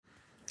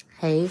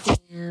Hey,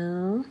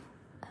 fam.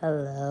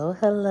 Hello,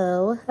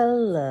 hello,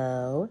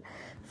 hello.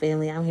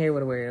 Family, I'm here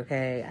with a word,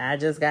 okay? I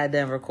just got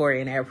done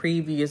recording that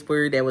previous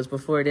word that was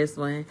before this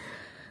one.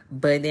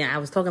 But then I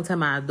was talking to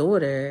my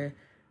daughter,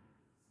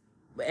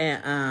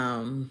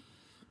 and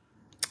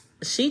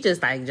she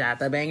just like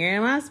dropped a banger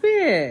in my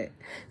spirit.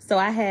 So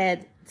I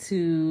had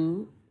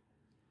to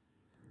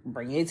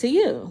bring it to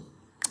you.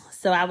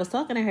 So I was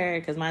talking to her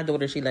because my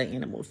daughter, she likes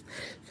animals.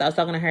 So I was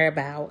talking to her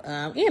about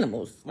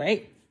animals,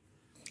 right?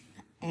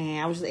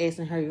 And I was just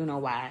asking her,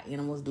 why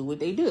animals do what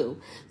they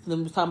do. So then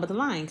we was talking about the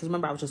lion. Because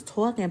remember, I was just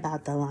talking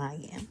about the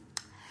lion.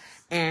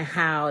 And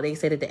how they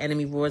say that the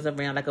enemy roars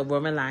around like a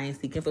roaring lion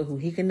seeking for who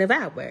he can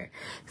devour.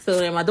 So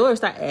then my daughter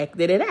started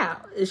acting it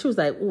out. And she was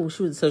like, ooh,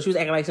 she was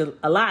acting like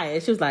a lion.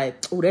 She was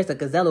like, ooh, there's a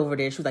gazelle over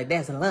there. She was like,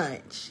 that's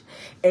lunch.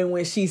 And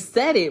when she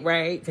said it,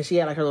 right, because she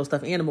had like her little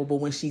stuffed animal, but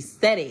when she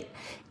said it,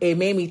 it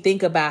made me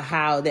think about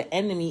how the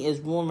enemy is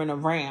roaring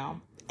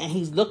around. And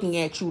he's looking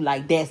at you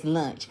like that's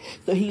lunch.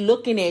 So he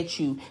looking at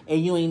you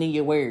and you ain't in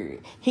your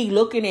word. He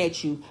looking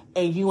at you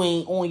and you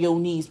ain't on your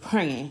knees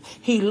praying.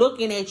 He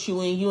looking at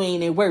you and you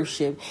ain't in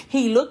worship.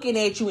 He looking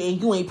at you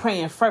and you ain't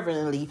praying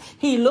fervently.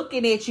 He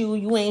looking at you,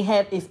 you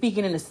ain't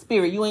speaking in the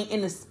spirit. You ain't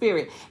in the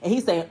spirit. And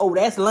he's saying, oh,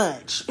 that's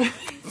lunch.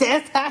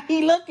 That's how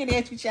he looking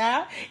at you,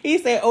 child. He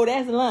said, oh,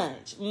 that's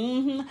lunch.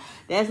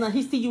 That's lunch.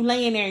 He see you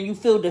laying there and you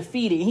feel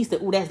defeated. And he said,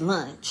 oh, that's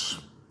lunch.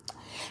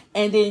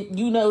 And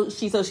then,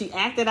 she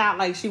acted out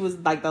like she was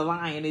like the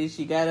lion, and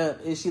she got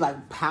up and she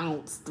like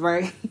pounced,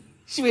 right?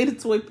 She made a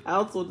toy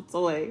pounce on the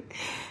toy,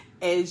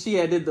 and she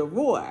did the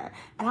roar.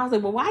 And I was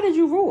like, well, why did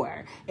you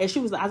roar? And I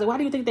was like, why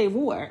do you think they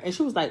roar? And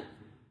she was like,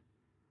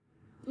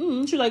 she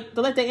was like, to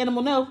let the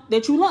animal know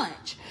that you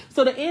lunch.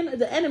 So the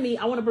enemy,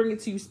 I want to bring it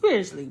to you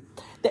spiritually.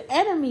 The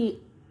enemy,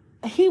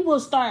 he will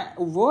start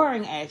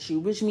roaring at you,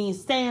 which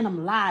means saying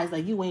them lies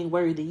like you ain't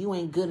worthy, you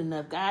ain't good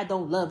enough, God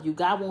don't love you,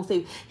 God won't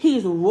save you.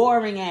 He's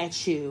roaring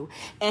at you,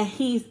 and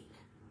he's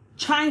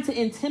trying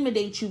to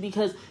intimidate you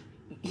because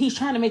he's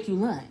trying to make you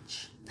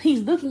lunch.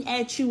 He's looking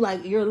at you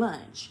like you're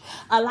lunch.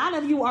 A lot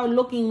of you are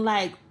looking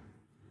like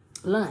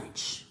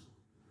lunch.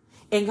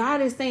 And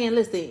God is saying,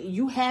 listen,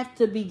 you have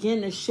to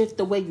begin to shift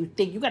the way you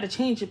think. You got to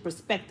change your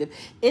perspective.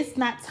 It's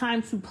not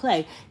time to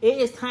play. It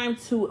is time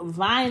to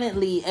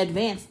violently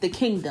advance the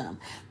kingdom.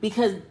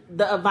 Because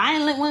the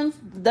violent ones,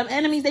 the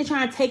enemies, they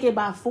trying to take it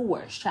by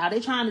force, child. They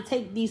trying to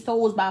take these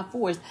souls by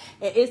force.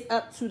 And it's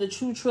up to the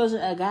true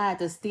children of God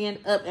to stand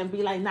up and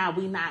be like, nah,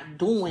 we not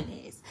doing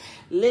this.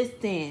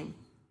 Listen,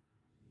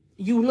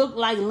 you look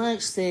like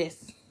lunch,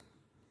 sis.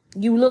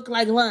 You look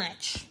like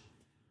lunch.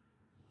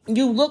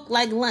 You look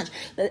like lunch.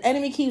 The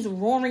enemy keeps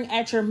roaring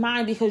at your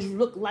mind because you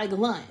look like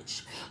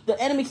lunch. The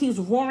enemy keeps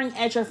roaring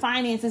at your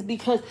finances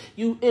because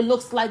it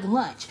looks like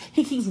lunch.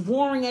 He keeps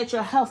roaring at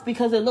your health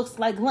because it looks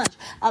like lunch.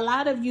 A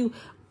lot of you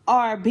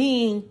are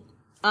being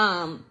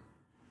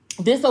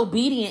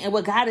disobedient in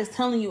what God is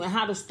telling you and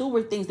how to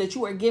steward things, that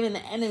you are giving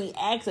the enemy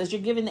access. You're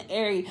giving the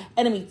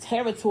enemy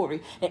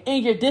territory. And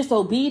in your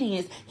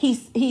disobedience,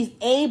 he's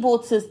able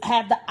to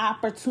have the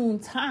opportune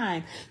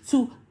time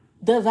to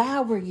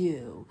devour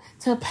you,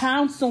 to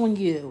pounce on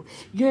you.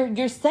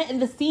 You're setting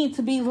the scene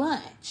to be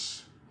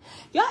lunch.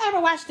 Y'all ever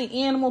watch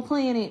the Animal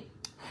Planet?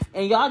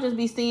 And y'all just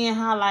be seeing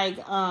how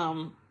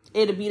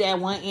it'll be that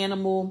one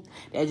animal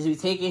that just be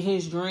taking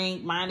his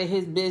drink, minding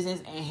his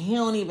business, and he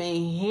don't even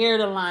hear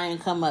the lion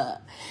come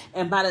up.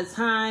 And by the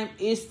time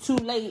it's too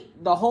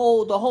late, the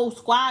whole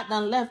squad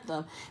done left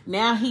them.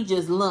 Now he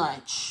just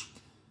lunch.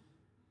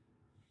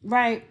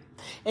 Right?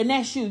 And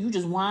that's you. You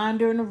just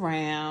wandering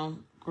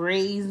around,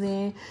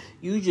 grazing.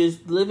 You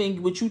just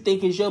living what you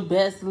think is your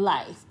best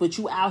life, but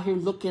you out here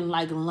looking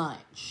like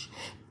lunch.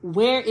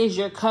 Where is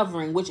your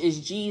covering, which is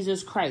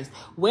Jesus Christ?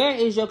 Where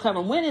is your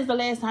covering? When is the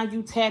last time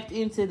you tapped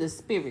into the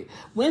Spirit?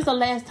 When's the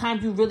last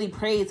time you really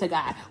prayed to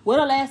God? When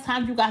the last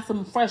time you got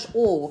some fresh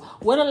oil?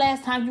 When the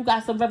last time you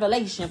got some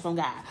revelation from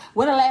God?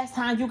 When the last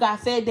time you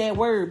got fed that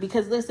word?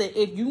 Because listen,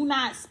 if you're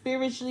not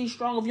spiritually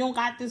strong, if you don't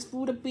got this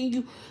food up in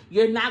you,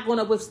 you're not going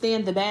to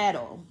withstand the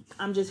battle.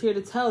 I'm just here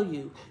to tell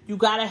you, you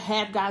got to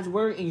have God's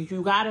word in you.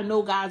 You got to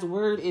know God's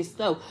word is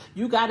so.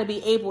 You got to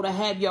be able to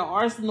have your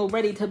arsenal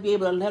ready to be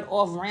able to let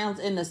off rounds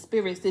in the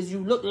spirit. Says you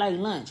look like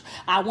lunch.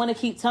 I want to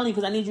keep telling you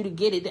because I need you to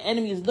get it. The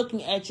enemy is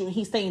looking at you and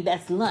he's saying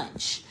that's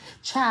lunch.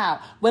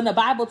 Child, when the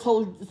Bible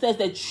says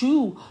that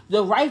you,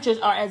 the righteous,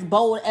 are as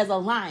bold as a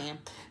lion,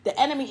 the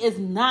enemy is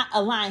not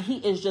a lion. He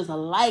is just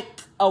like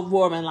a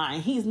roaring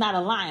lion. He's not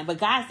a lion. But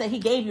God said he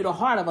gave you the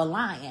heart of a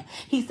lion.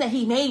 He said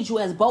he made you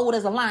as bold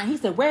as a lion. He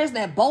said, where's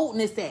that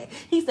boldness at?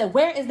 He said,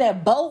 where is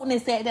that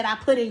boldness at that I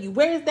put in you?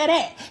 Where is that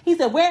at? He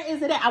said, where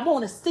is it at? I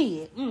want to see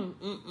it.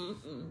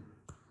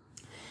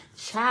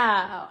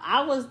 Child,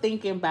 I was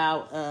thinking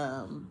about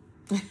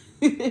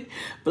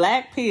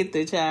Black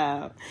Panther,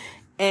 child.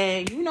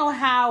 And you know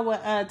how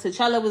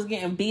T'Challa was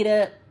getting beat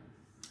up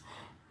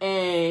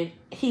and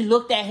he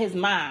looked at his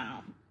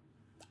mom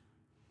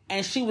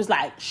and she was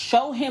like,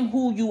 show him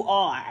who you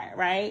are,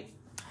 right?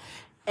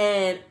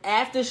 And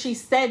after she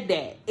said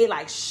that, it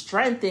like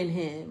strengthened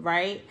him,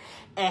 right?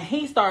 And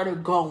he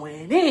started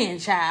going in,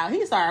 child.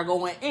 He started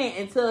going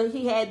in until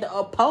he had the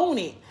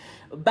opponent.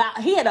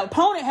 The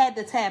opponent had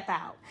to tap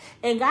out.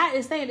 And God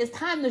is saying it's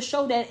time to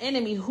show that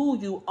enemy who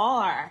you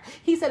are.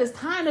 He said it's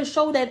time to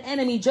show that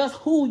enemy just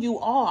who you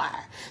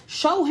are.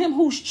 Show him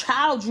whose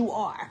child you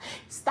are.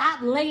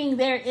 Stop laying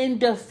there in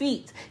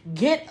defeat.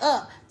 Get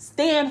up.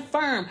 Stand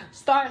firm.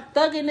 Start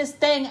thugging this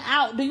thing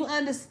out. Do you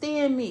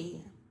understand me?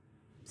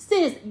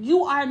 Sis,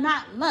 you are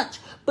not lunch,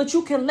 but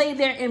you can lay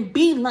there and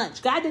be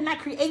lunch. God did not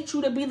create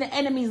you to be the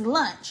enemy's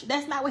lunch.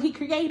 That's not what he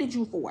created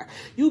you for.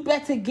 You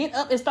better get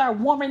up and start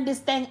warming this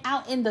thing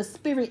out in the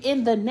spirit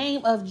in the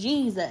name of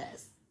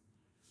Jesus.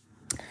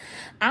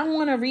 I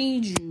want to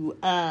read you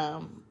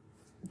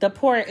the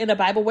part in the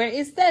Bible where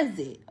it says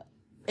it.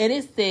 And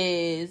it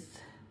says,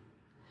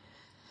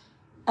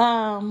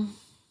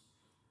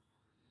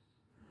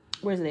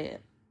 where's it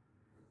at?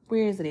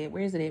 Where is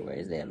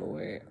it at,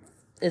 Lord?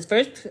 It's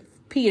First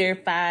Peter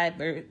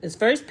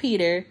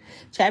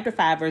chapter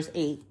 5, verse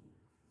 8.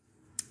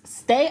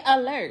 Stay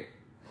alert.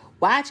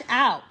 Watch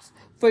out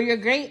for your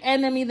great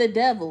enemy, the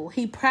devil.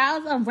 He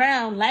prowls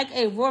around like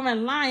a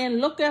roaring lion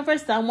looking for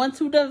someone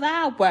to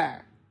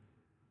devour.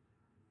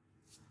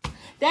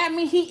 That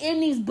means he in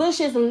these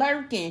bushes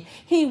lurking.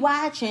 He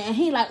watching and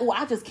he like, oh,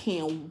 I just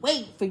can't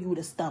wait for you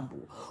to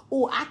stumble.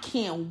 Oh, I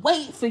can't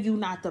wait for you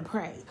not to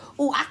pray.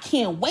 Oh, I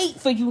can't wait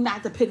for you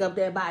not to pick up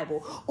that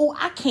Bible. Oh,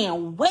 I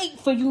can't wait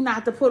for you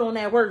not to put on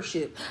that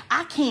worship.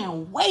 I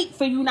can't wait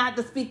for you not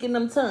to speak in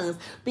them tongues.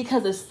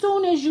 Because as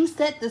soon as you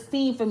set the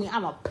scene for me,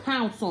 I'm going to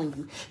pounce on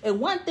you. And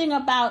one thing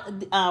about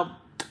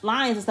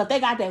lions and stuff, they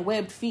got that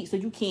webbed feet so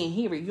you can't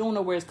hear it. You don't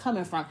know where it's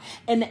coming from.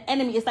 And the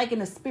enemy is like in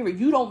the spirit.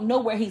 You don't know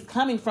where he's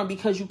coming from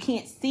because you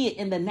can't see it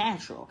in the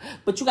natural.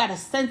 But you got to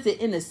sense it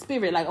in the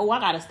spirit. Like, oh,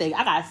 I got to stay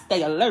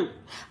alert.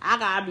 I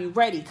got to be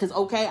ready. Because,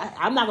 okay,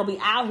 I'm not going to be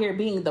out here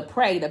being the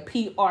prey, the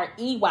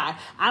P-R-E-Y.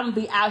 I'm going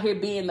to be out here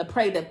being the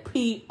prey, the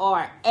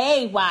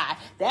P-R-A-Y.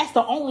 That's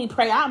the only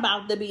prey I'm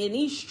about to be in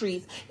these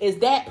streets is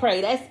that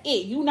prey. That's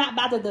it. You not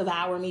about to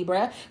devour me,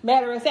 bruh.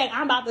 Matter of fact,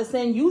 I'm about to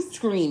send you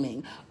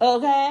screaming.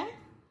 Okay?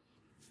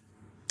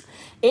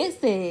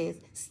 It says,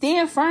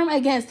 stand firm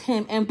against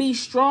him and be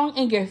strong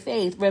in your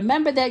faith.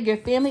 Remember that your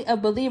family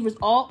of believers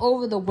all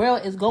over the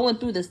world is going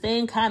through the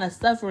same kind of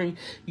suffering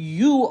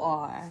you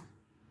are.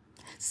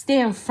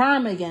 Stand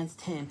firm against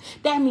him.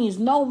 That means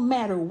no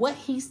matter what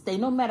he say,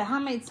 no matter how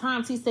many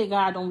times he say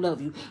God don't love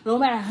you, no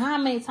matter how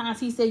many times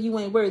he say you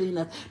ain't worthy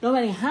enough, no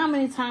matter how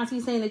many times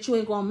he's saying that you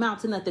ain't going to amount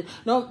to nothing,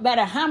 no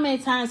matter how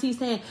many times he's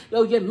saying,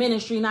 yo, your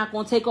ministry not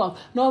going to take off,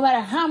 no matter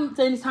how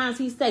many times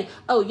he say,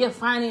 oh, your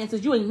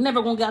finances, you ain't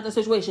never going to get out of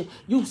the situation,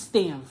 you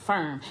stand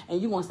firm.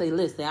 And you going to say,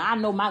 listen, I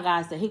know my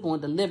God said he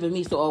going to deliver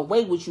me, so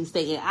away with you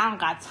saying, I don't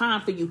got time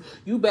for you.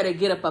 You better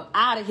get up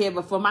out of here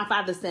before my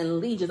father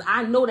send legions.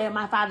 I know that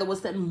my father was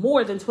sending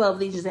more than 12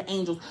 legions of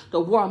angels to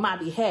war on my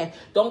behalf.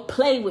 Don't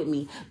play with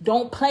me.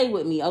 Don't play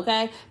with me,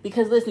 okay?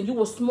 Because listen,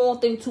 you a small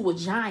thing to a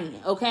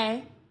giant,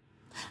 okay?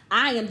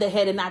 I am the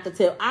head and not the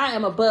tail. I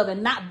am above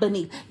and not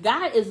beneath.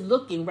 God is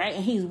looking, right?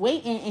 And he's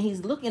waiting and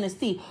he's looking to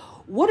see,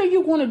 what are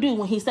you going to do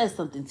when he says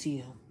something to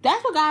you?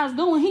 That's what God's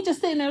doing. He just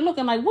sitting there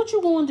looking like, what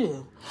you going to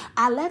do?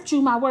 I left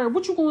you my word.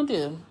 What you going to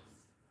do?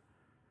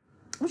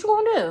 What you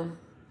going to do?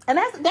 And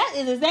that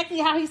is exactly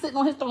how he's sitting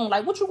on his throne.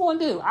 Like, what you going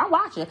to do? I'm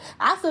watching.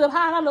 I sit up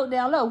high and I look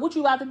down low. What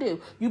you about to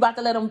do? You about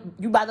to let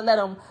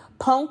him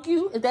punk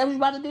you? Is that what you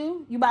about to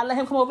do? You about to let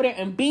him come over there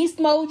and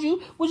beast mode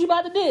you? What you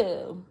about to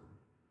do?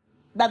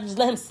 About to just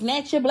let him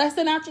snatch your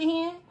blessing out your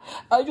hand?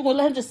 Or you going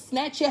to let him just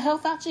snatch your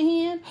health out your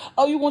hand?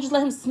 Or you going to just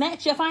let him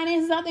snatch your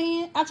finances out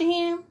your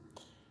hand?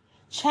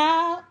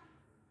 Child,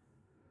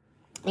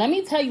 let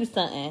me tell you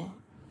something.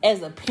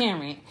 As a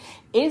parent,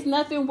 it's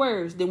nothing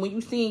worse than when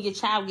you seeing your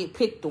child get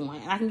picked on.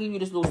 And I can give you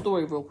this little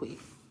story real quick.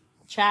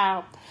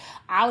 Child,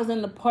 I was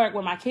in the park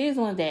with my kids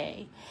one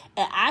day,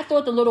 and I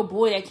thought the little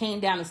boy that came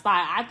down the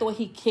slide, I thought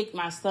he kicked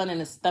my son in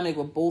the stomach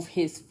with both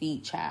his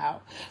feet,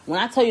 child. When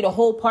I tell you the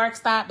whole park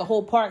stopped, the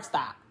whole park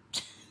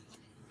stopped.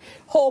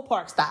 Whole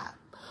park stopped.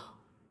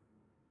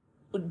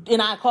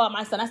 And I called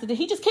my son. I said, did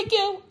he just kick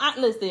you?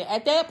 Listen,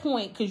 at that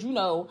point, because you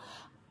know,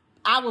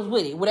 I was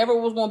with it. Whatever it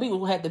was going to be was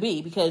going to have to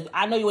be, because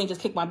I know you ain't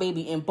just kicked my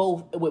baby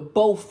with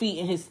both feet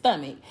in his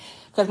stomach.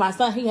 Because my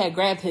son, he had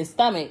grabbed his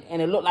stomach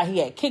and it looked like he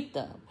had kicked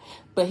him.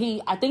 But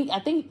I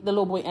think the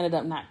little boy ended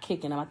up not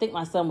kicking him. I think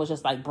my son was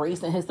just like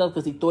bracing himself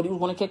because he thought he was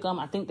going to kick him.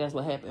 I think that's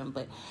what happened.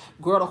 But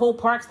girl, the whole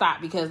park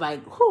stopped because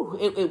like,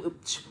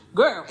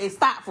 girl, it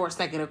stopped for a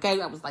second. Okay.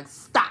 I was like,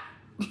 stop.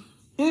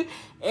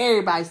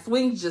 Everybody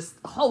swings just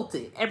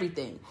halted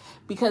everything.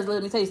 Because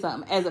let me tell you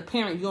something. As a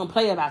parent, you don't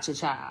play about your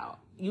child.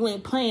 You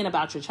ain't playing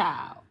about your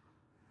child.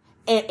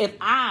 And if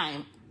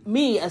I'm,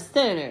 me, a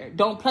sinner,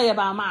 don't play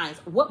about mine,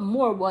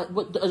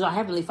 what does our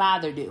Heavenly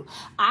Father do?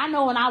 I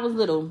know when I was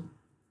little,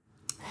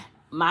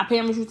 my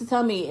parents used to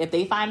tell me if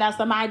they find out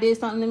somebody did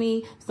something to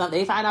me,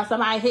 they find out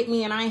somebody hit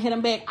me and I ain't hit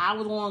them back, I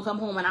was going to come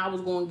home and I was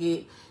going to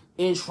get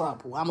in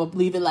trouble. I'm going to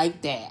leave it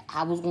like that.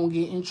 I was going to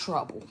get in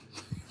trouble.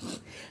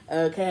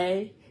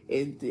 Okay?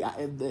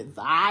 If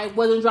I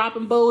wasn't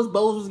dropping Bose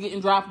was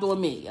getting dropped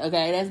on me.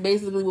 Okay, that's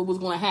basically what was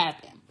going to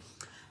happen.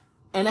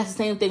 And that's the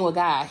same thing with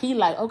God. He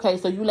like, okay,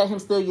 so you let him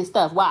steal your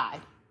stuff. Why?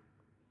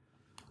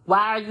 Why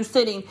are you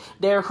sitting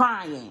there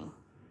crying?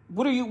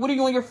 What are you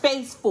on your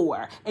face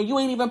for? And you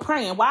ain't even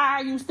praying. Why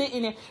are you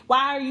sitting there?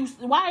 Why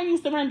are you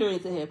surrendering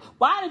to him?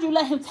 Why did you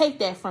let him take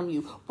that from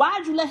you? Why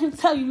did you let him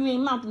tell you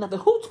ain't mounting nothing?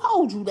 Who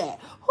told you that?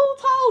 Who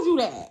told you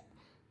that?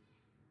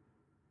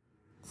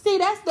 See,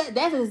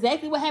 that's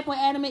exactly what happened with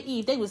Adam and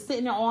Eve. They was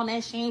sitting there on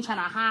that shame trying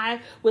to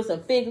hide with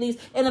some fig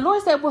leaves. And the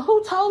Lord said, well,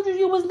 who told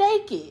you was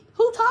naked?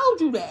 Who told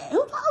you that? Who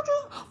told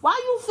you?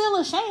 Why you feel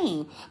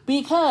ashamed?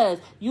 Because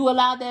you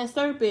allowed that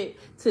serpent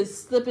to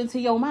slip into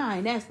your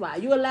mind. That's why.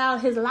 You allowed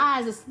his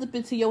lies to slip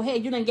into your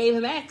head. You done gave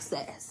him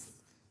access.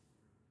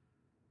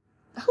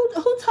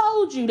 Who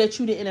told you that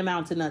you didn't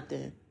amount to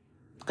nothing?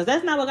 Because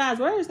that's not what God's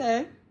word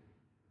said.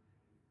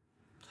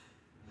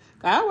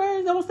 God's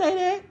word don't say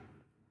that.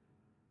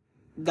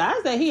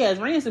 God said he has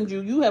ransomed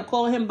you. You have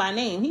called him by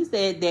name. He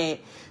said that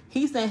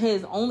he sent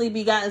his only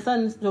begotten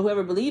son, so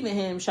whoever believe in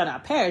him shall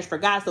not perish. For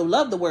God so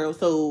loved the world.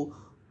 So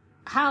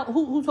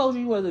who told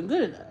you wasn't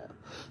good enough?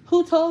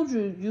 Who told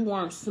you you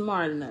weren't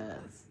smart enough?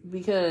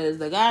 Because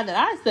the God that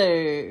I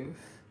serve,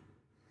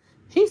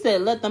 he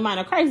said, let the mind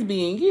of Christ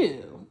be in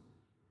you.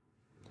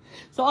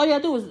 So all you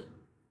have to do is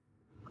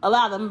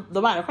allow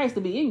the mind of Christ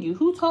to be in you.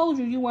 Who told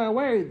you weren't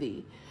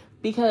worthy?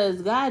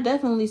 Because God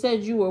definitely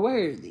said you were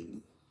worthy.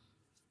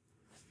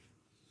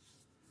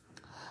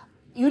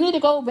 You need to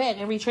go back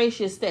and retrace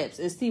your steps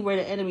and see where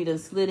the enemy done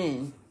slid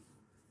in.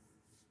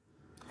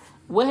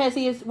 What has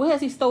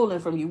he stolen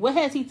from you? What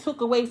has he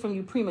took away from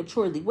you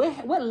prematurely?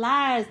 What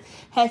lies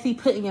has he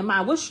put in your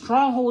mind? What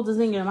strongholds is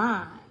in your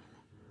mind?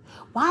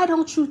 Why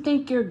don't you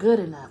think you're good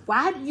enough?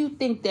 Why do you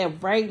think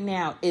that right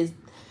now is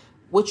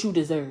what you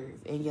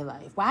deserve in your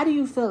life? Why do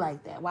you feel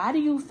like that? Why do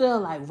you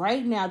feel like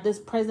right now, this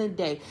present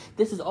day,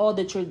 this is all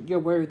that you're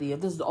worthy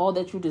of? This is all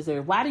that you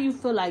deserve. Why do you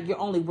feel like you're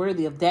only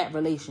worthy of that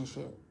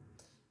relationship?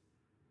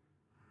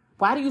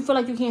 Why do you feel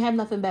like you can't have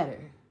nothing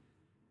better?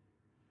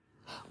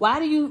 Why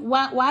do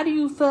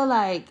you feel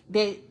like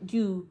that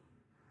you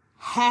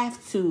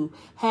have to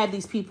have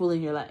these people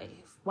in your life?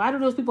 Why do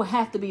those people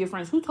have to be your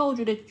friends? Who told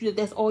you that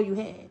that's all you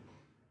had?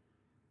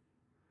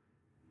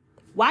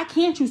 Why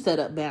can't you set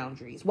up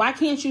boundaries? Why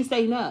can't you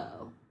say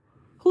no?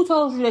 Who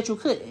told you that you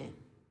couldn't?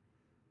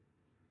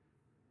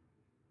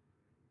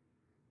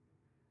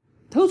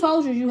 Who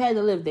told you had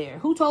to live there?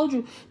 Who told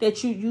you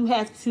that you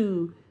have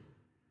to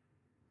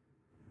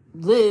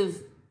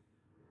live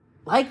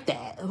like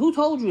that? Who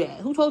told you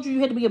that? Who told you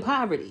had to be in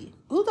poverty?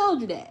 Who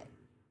told you that?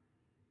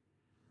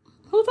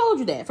 Who told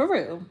you that? For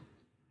real.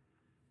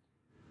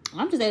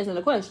 I'm just asking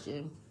a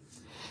question.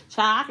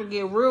 Child, I could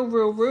get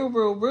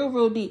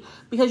real deep.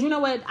 Because you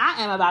know what?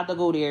 I am about to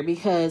go there.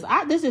 Because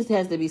this just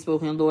has to be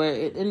spoken, Lord.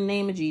 In the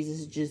name of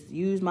Jesus, just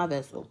use my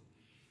vessel.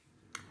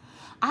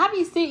 I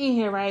be sitting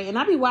here, right? And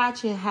I be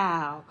watching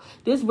how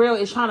this world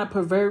is trying to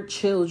pervert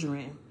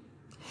children.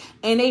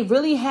 And they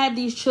really have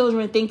these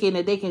children thinking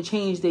that they can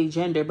change their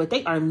gender, but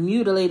they are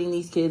mutilating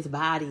these kids'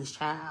 bodies,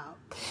 child.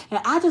 And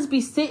I just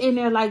be sitting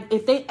there like,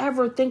 if they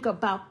ever think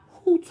about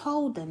who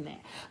told them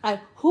that?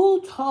 Like,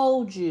 who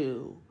told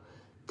you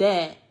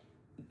that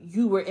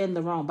you were in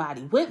the wrong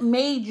body? What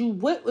made you,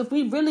 if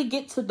we really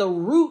get to the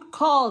root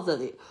cause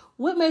of it,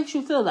 what makes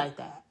you feel like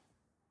that?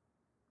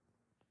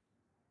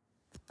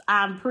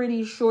 I'm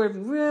pretty sure if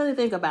you really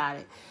think about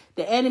it,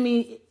 the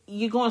enemy,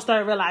 you're going to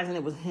start realizing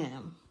it was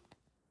him.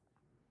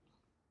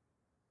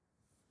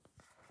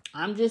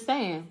 I'm just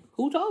saying,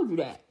 who told you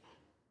that?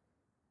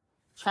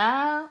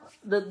 Child,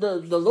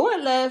 the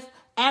Lord left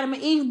Adam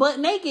and Eve butt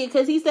naked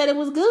because he said it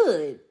was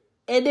good.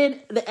 And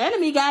then the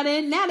enemy got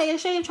in. Now they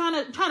ashamed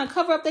trying to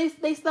cover up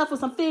they stuff with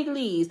some fig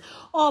leaves.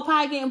 All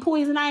probably getting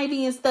poison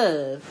ivy and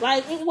stuff.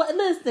 Like,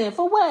 listen,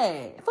 for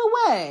what? For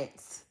what?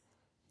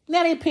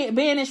 Now they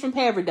banished from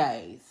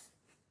paradise.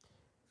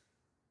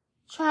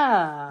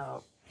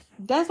 Child.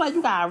 That's why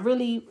you gotta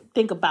really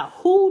think about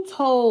who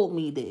told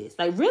me this.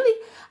 Like,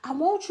 really, I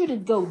want you to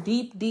go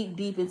deep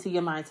into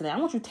your mind today. I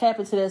want you to tap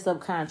into that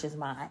subconscious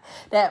mind.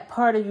 That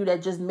part of you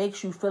that just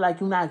makes you feel like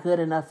you're not good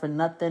enough for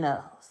nothing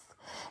else.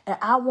 And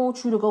I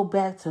want you to go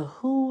back to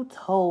who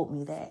told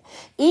me that.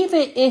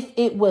 Even if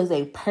it was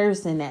a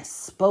person that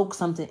spoke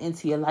something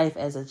into your life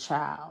as a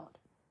child.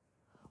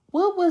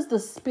 What was the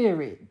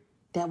spirit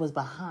that was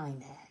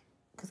behind that?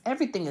 Because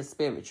everything is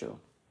spiritual.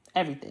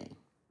 Everything.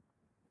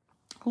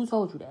 Who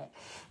told you that?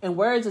 And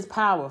words is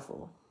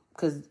powerful.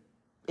 Because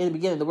in the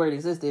beginning, the word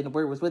existed, and the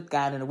word was with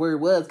God, and the word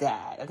was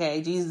God.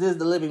 Okay? Jesus is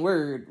the living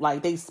word.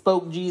 Like, they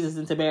spoke Jesus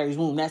into Mary's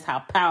womb. That's how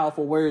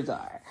powerful words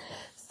are.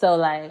 So,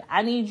 like,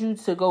 I need you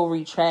to go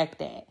retract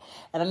that.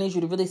 And I need you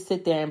to really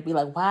sit there and be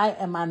like, why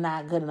am I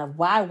not good enough?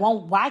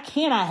 Why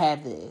can't I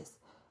have this?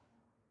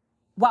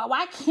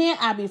 Why can't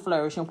I be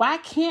flourishing? Why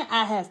can't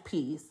I have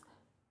peace?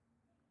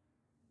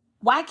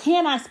 Why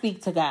can't I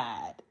speak to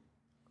God?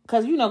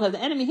 Because the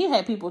enemy, he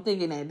had people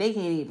thinking that they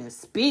can't even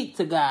speak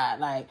to God.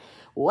 Like,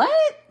 what?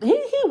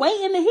 He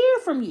waiting to hear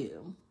from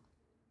you.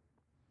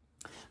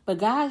 But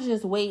God's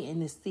just waiting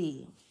to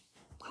see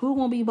who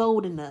gonna be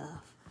bold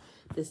enough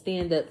to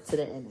stand up to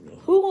the enemy.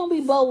 Who gonna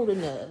be bold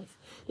enough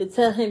to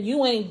tell him,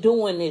 you ain't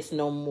doing this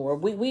no more.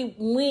 We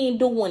ain't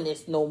doing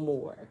this no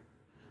more.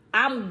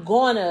 I'm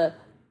gonna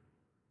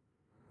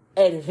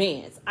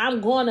advance.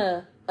 I'm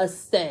gonna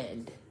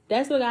ascend.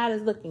 That's what God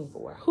is looking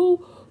for.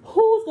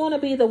 Who's gonna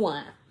be the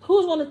one?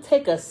 Who's gonna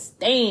take a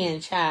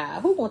stand,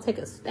 child? Who's gonna take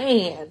a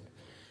stand?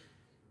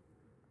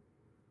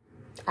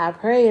 I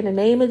pray in the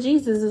name of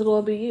Jesus it's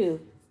gonna be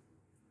you.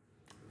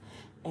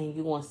 And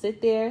you're gonna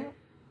sit there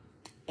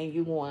and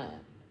you're gonna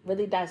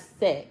really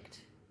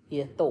dissect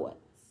your thoughts.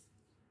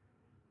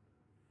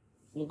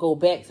 You go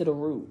back to the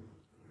root.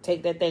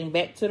 Take that thing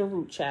back to the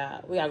root,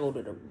 child. We gotta go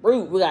to the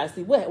root. We gotta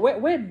see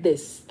where did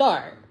this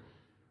start?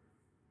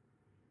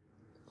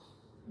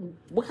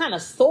 What kind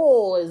of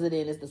soil is it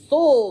in? Is the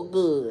soil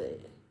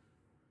good?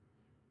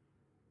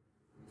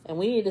 And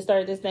we need to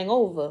start this thing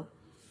over.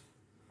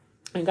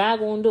 And God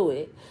gonna do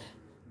it.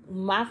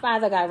 My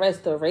Father got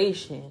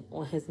restoration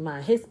on his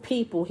mind. His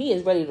people, he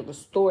is ready to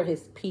restore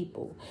his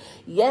people.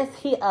 Yes,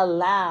 he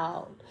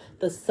allowed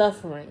the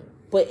suffering,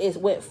 but it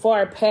went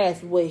far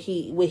past what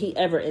he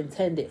ever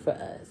intended for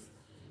us.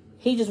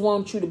 He just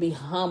wants you to be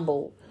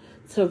humble,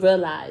 to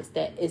realize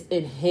that it's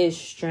in his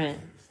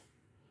strength,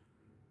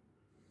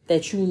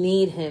 that you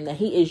need him, that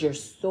he is your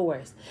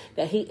source,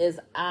 that he is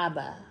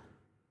Abba,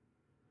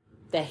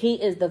 that he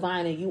is the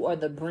vine and you are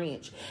the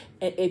branch.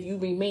 And if you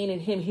remain in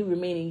him, he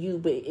remain in you.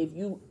 But if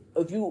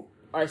you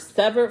are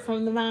severed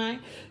from the vine,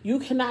 you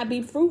cannot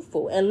be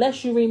fruitful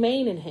unless you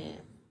remain in him.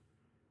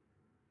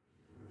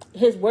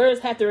 His words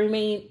have to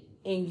remain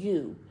in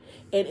you.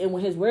 And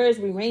when his words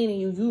remain in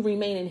you, you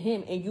remain in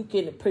him and you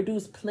can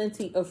produce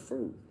plenty of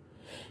fruit.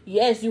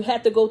 Yes, you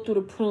have to go through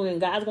the pruning.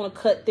 God's going to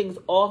cut things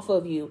off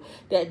of you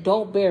that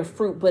don't bear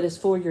fruit, but it's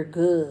for your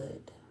good.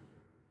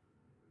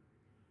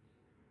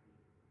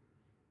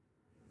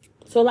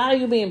 So a lot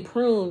of you being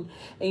pruned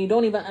and you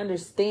don't even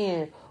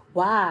understand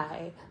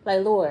why.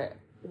 Like, Lord,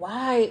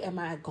 why am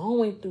I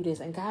going through this?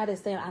 And God is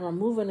saying, I'm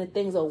removing the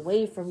things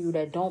away from you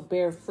that don't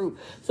bear fruit.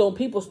 So when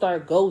people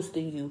start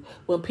ghosting you,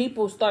 when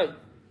people start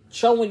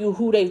showing you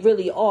who they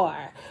really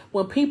are,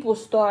 when people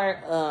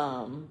start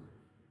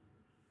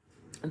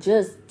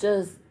just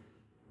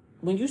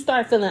when you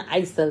start feeling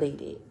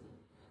isolated,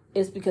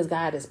 it's because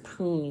God is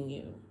pruning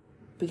you.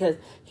 Because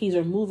he's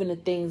removing the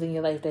things in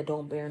your life that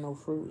don't bear no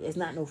fruit. It's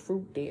not no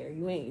fruit there.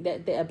 You ain't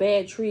that a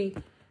bad tree.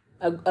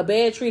 A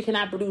bad tree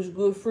cannot produce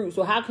good fruit.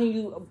 So how can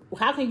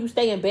you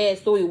stay in bad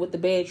soil with the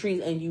bad trees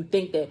and you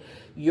think that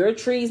your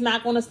tree's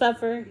not going to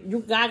suffer?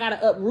 God got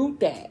to uproot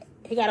that.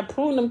 He got to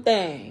prune them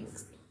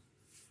things.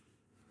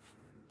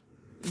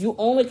 You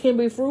only can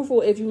be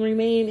fruitful if you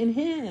remain in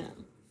him.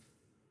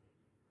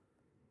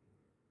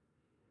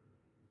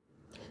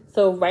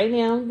 So right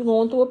now you're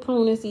going through a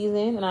pruning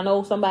season, and I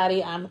know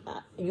somebody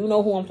you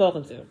know who I'm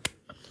talking to.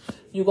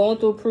 You're going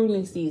through a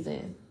pruning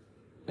season,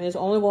 and it's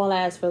only going to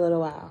last for a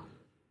little while.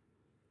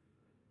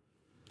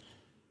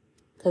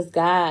 Because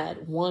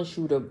God wants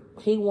you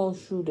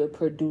to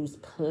produce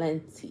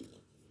plenty.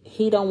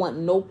 He don't want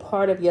no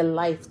part of your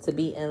life to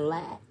be in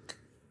lack.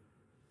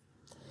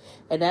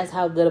 And that's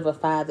how good of a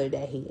father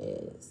that he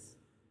is.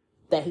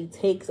 That he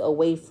takes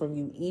away from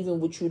you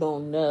even what you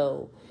don't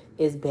know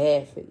is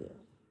bad for you.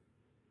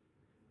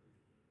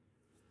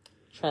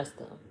 Trust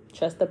him.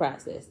 Trust the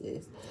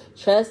processes.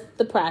 Trust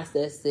the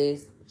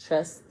processes.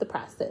 Trust the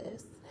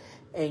process.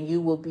 And you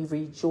will be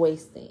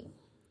rejoicing.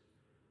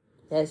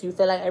 Yes, you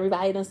feel like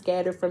everybody done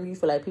scattered from you. You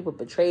feel like people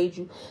betrayed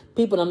you.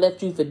 People done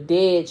left you for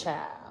dead,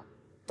 child.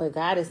 But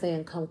God is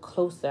saying, come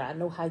closer. I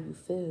know how you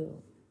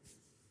feel.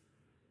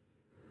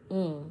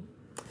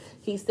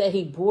 He said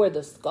he bore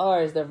the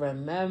scars to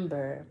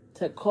remember,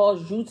 to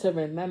cause you to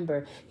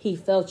remember he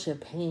felt your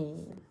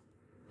pain.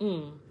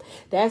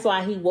 That's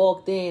why he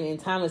walked in and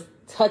Thomas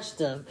touched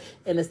him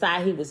in the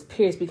side he was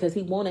pierced, because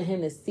he wanted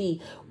him to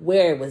see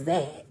where it was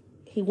at.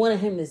 He wanted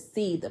him to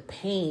see the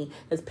pain.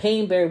 His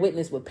pain bear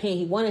witness with pain.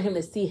 He wanted him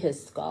to see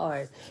his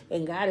scars.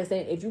 And God is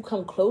saying, if you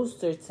come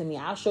closer to me,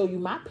 I'll show you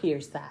my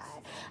pierced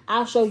side.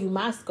 I'll show you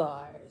my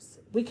scars.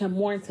 We can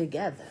mourn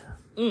together.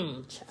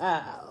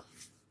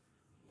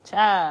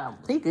 Child,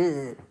 be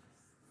good.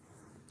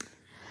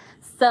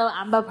 So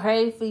I'm going to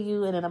pray for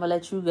you and then I'm going to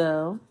let you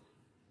go.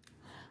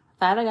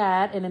 Father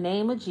God, in the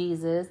name of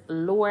Jesus,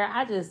 Lord,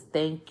 I just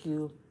thank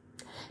you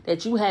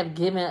that you have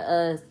given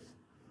us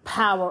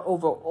power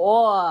over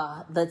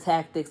all the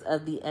tactics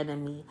of the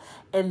enemy,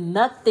 and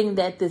nothing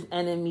that this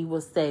enemy will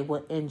say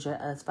will injure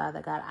us,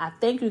 Father God. I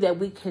thank you that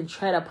we can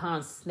tread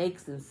upon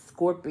snakes and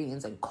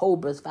scorpions and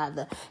cobras,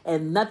 Father,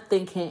 and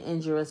nothing can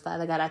injure us,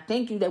 Father God. I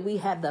thank you that we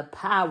have the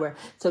power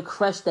to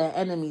crush the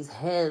enemy's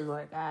head,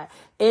 Lord God,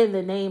 in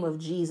the name of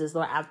Jesus,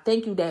 Lord. I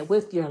thank you that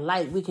with your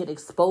light, we can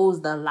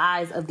expose the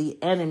lies of the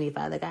enemy,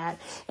 Father God.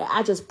 And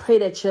I just pray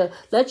that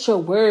let your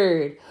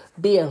word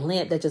be a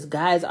lamp that just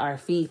guides our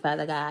feet,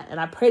 Father God. And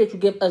I pray that you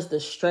give us the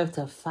strength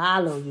to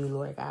follow you,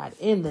 Lord God,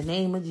 in the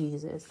name of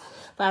Jesus.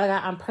 Father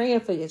God, I'm praying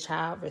for your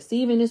child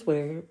receiving this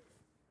word.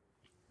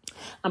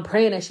 I'm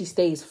praying that she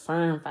stays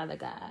firm, Father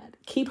God.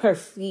 Keep her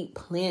feet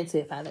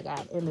planted, Father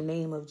God, in the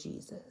name of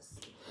Jesus.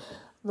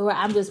 Lord,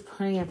 I'm just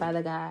praying,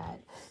 Father God,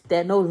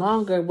 that no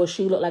longer will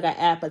she look like an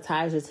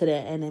appetizer to the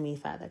enemy,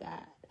 Father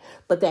God,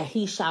 but that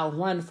he shall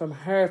run from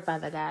her,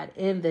 Father God,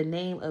 in the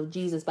name of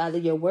Jesus. Father,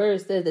 your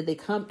word says that they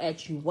come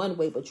at you one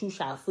way, but you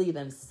shall flee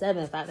them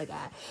seven, Father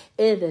God,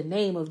 in the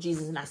name of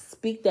Jesus. And I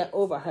speak that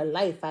over her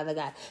life, Father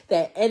God.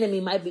 That enemy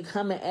might be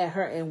coming at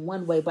her in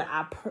one way, but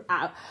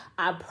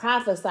I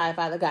prophesy,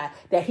 Father God,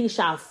 that he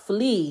shall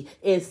flee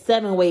in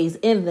seven ways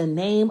in the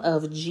name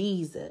of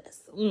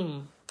Jesus.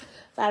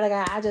 Father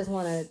God, I just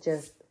want to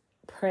just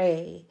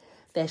pray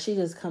that she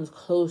just comes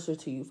closer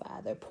to you,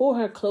 Father. Pull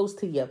her close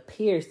to your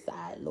pierced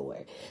side,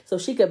 Lord, so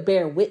she could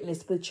bear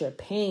witness with your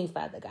pain,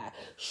 Father God.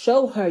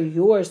 Show her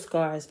your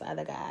scars,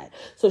 Father God,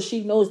 so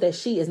she knows that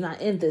she is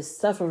not in this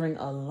suffering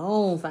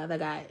alone, Father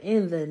God,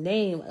 in the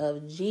name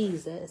of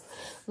Jesus.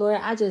 Lord,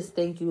 I just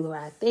thank you, Lord.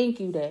 I thank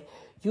you that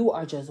you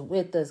are just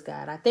with us,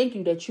 God. I thank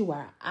you that you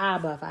are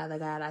Abba, Father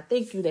God. I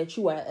thank you that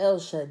you are El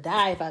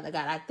Shaddai, Father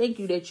God. I thank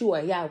you that you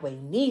are Yahweh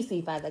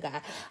Nisi, Father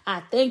God. I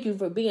thank you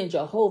for being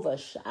Jehovah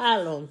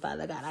Shalom,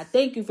 Father God. I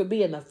thank you for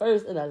being the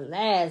first and the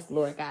last,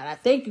 Lord God. I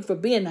thank you for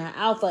being the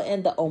Alpha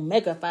and the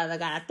Omega, Father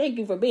God. I thank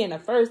you for being the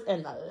first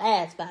and the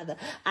last, Father.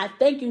 I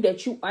thank you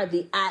that you are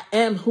the I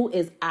am who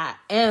is I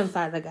am,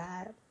 Father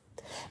God.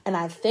 And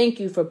I thank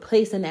you for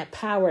placing that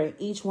power in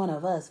each one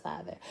of us,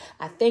 Father.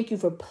 I thank you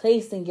for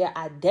placing your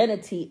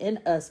identity in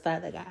us,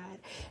 Father God.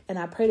 And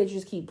I pray that you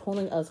just keep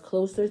pulling us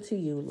closer to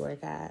you,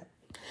 Lord God.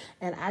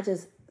 And I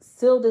just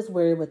seal this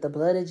word with the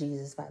blood of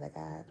Jesus, Father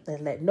God.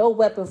 And let no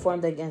weapon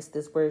formed against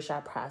this word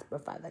shall prosper,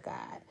 Father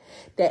God.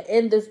 That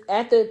in this,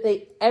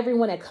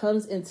 everyone that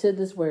comes into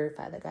this word,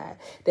 Father God,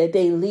 that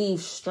they leave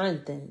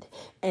strengthened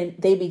and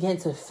they begin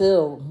to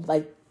feel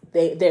like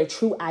their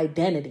true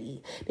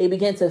identity. They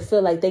begin to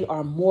feel like they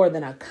are more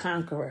than a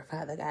conqueror,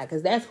 Father God,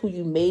 because that's who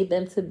you made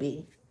them to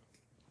be.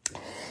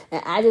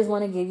 And I just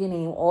want to give your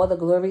name all the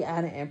glory,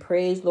 honor, and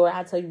praise. Lord,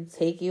 I tell you,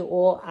 take it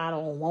all. I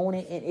don't want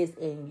it. And it's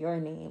in your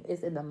name.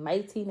 It's in the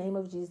mighty name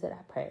of Jesus that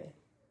I pray.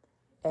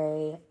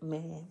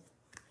 Amen.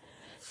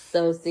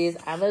 So, sis,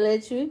 I'm going to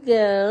let you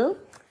go.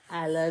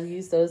 I love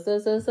you so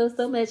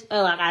much.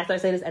 Oh, I gotta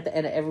start saying this at the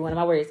end of every one of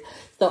my words.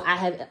 So I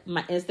have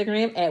my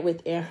Instagram at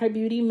Within Her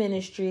Beauty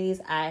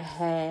Ministries. I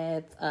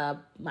have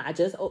I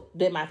just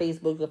did my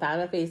Facebook. You'll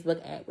find my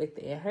Facebook at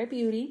Within Her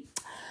Beauty.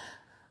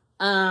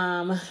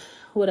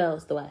 What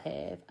else do I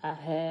have? I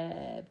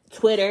have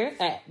Twitter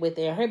at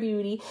Within Her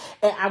Beauty,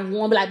 and I'm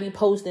going to be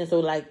posting.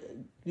 So like,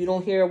 you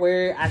don't hear a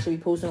word, I should be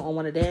posting on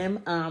one of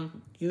them.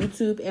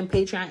 YouTube and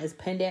Patreon is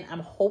pending.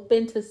 I'm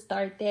hoping to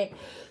start that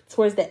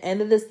towards the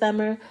end of the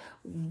summer.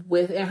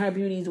 Within Her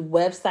Beauty's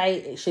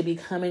website, it should be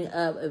coming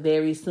up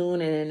very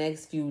soon in the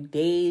next few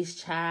days,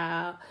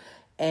 child.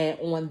 And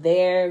on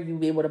there, you'll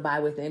be able to buy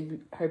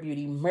Within Her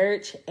Beauty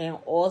merch and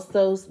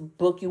also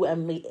book you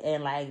and me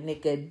and like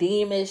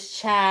Nicodemus,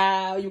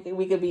 child.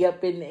 We could be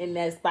up in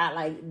that spot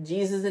like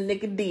Jesus and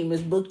Nicodemus.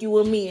 Book you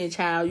and me and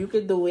child. You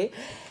could do it.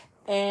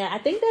 And I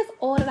think that's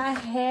all that I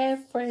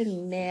have for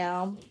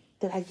now.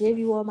 Did I give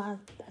you all my?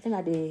 I think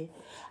I did.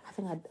 I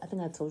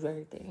think I told you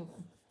everything.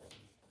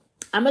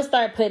 I'm gonna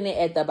start putting it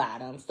at the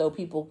bottom so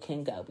people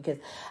can go, because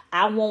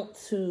I want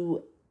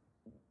to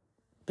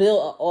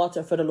build an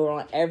altar for the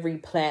Lord on every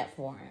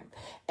platform.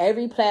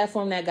 Every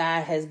platform that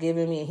God has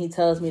given me and he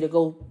tells me to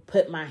go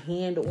put my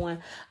hand on,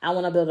 I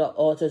want to build an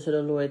altar to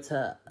the Lord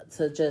to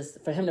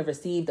just for him to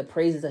receive the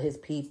praises of his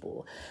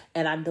people.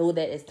 And I know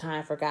that it's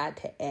time for God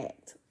to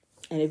act.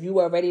 And if you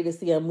are ready to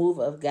see a move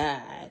of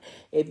God,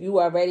 if you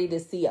are ready to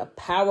see a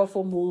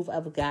powerful move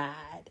of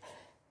God,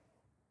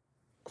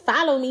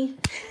 follow me.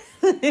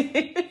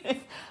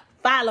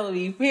 Follow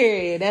me,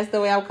 period. That's the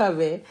way I'm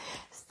coming.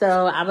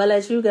 So I'm going to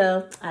let you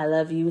go. I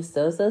love you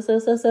so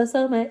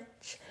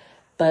much.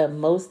 But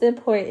most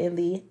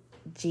importantly,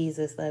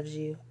 Jesus loves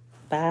you.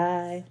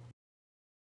 Bye.